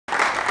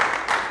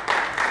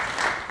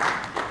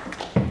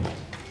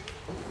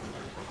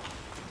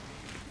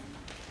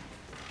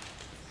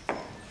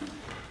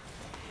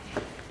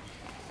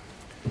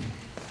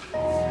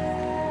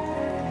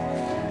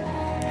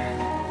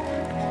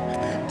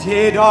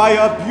Did I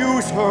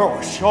abuse her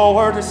or show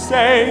her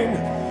disdain?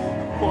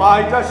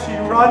 Why does she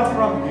run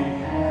from me?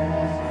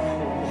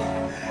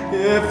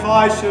 If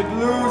I should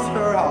lose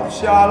her, how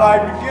shall I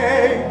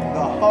regain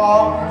the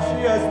heart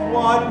she has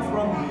won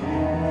from me?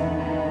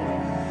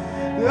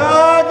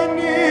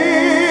 Agony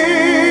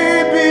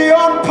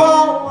beyond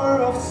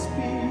power of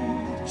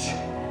speech,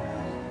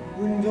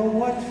 when the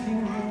one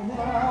thing you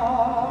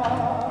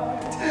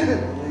want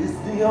is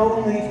the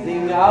only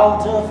thing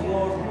out of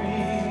your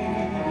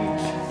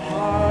reach.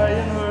 High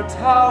in her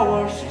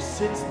tower, she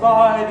sits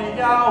by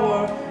the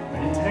hour,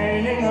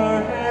 maintaining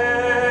her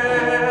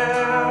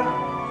hair,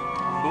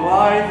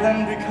 blithe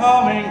and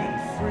becoming,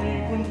 and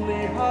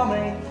frequently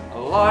humming a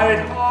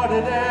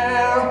light-hearted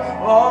air.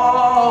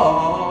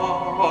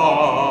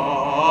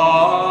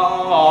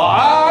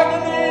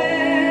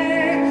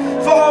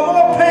 Agony, far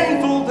more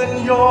painful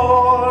than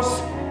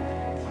yours.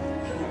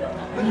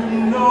 You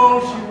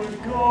know she would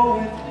go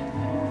with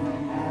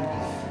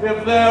you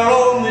if there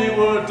only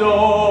were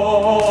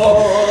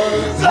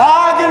doors.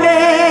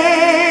 Agony,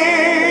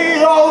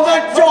 oh, the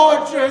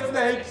tortures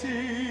they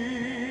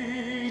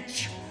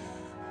teach.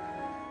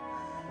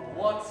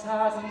 What's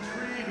as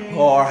intriguing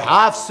or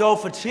half so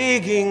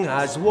fatiguing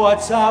as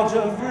what's out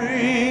of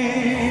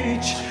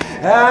reach?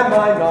 Am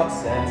I not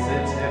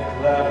sensitive,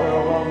 clever,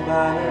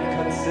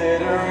 well-mannered,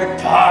 considerate,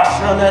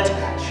 passionate,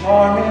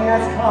 charming,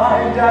 as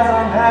kind as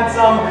I'm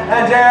handsome,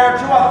 and heir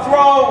to a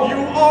throne?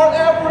 You are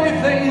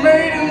everything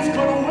maidens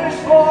could wish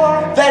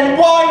for. Then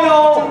why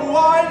no? Do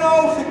I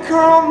know The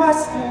girl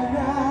must be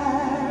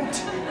mad.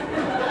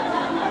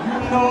 you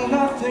know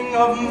nothing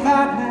of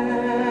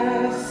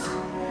madness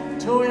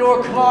till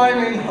you're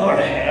climbing her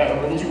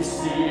hair and you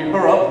see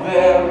her up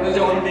there and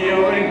you're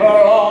viewing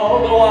her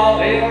all the while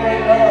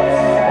hearing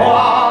her.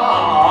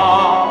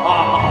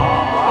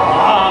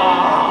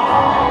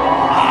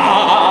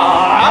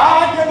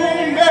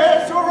 Agony,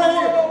 misery,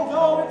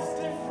 though it's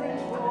different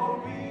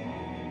for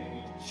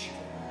each.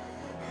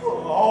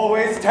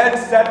 Always 10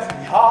 steps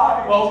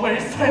behind,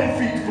 Always 10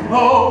 feet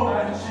below,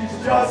 and she's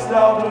just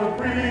out of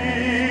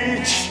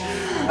reach.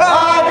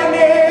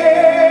 Agony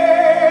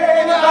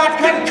that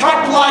can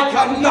cut like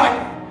a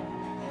knife.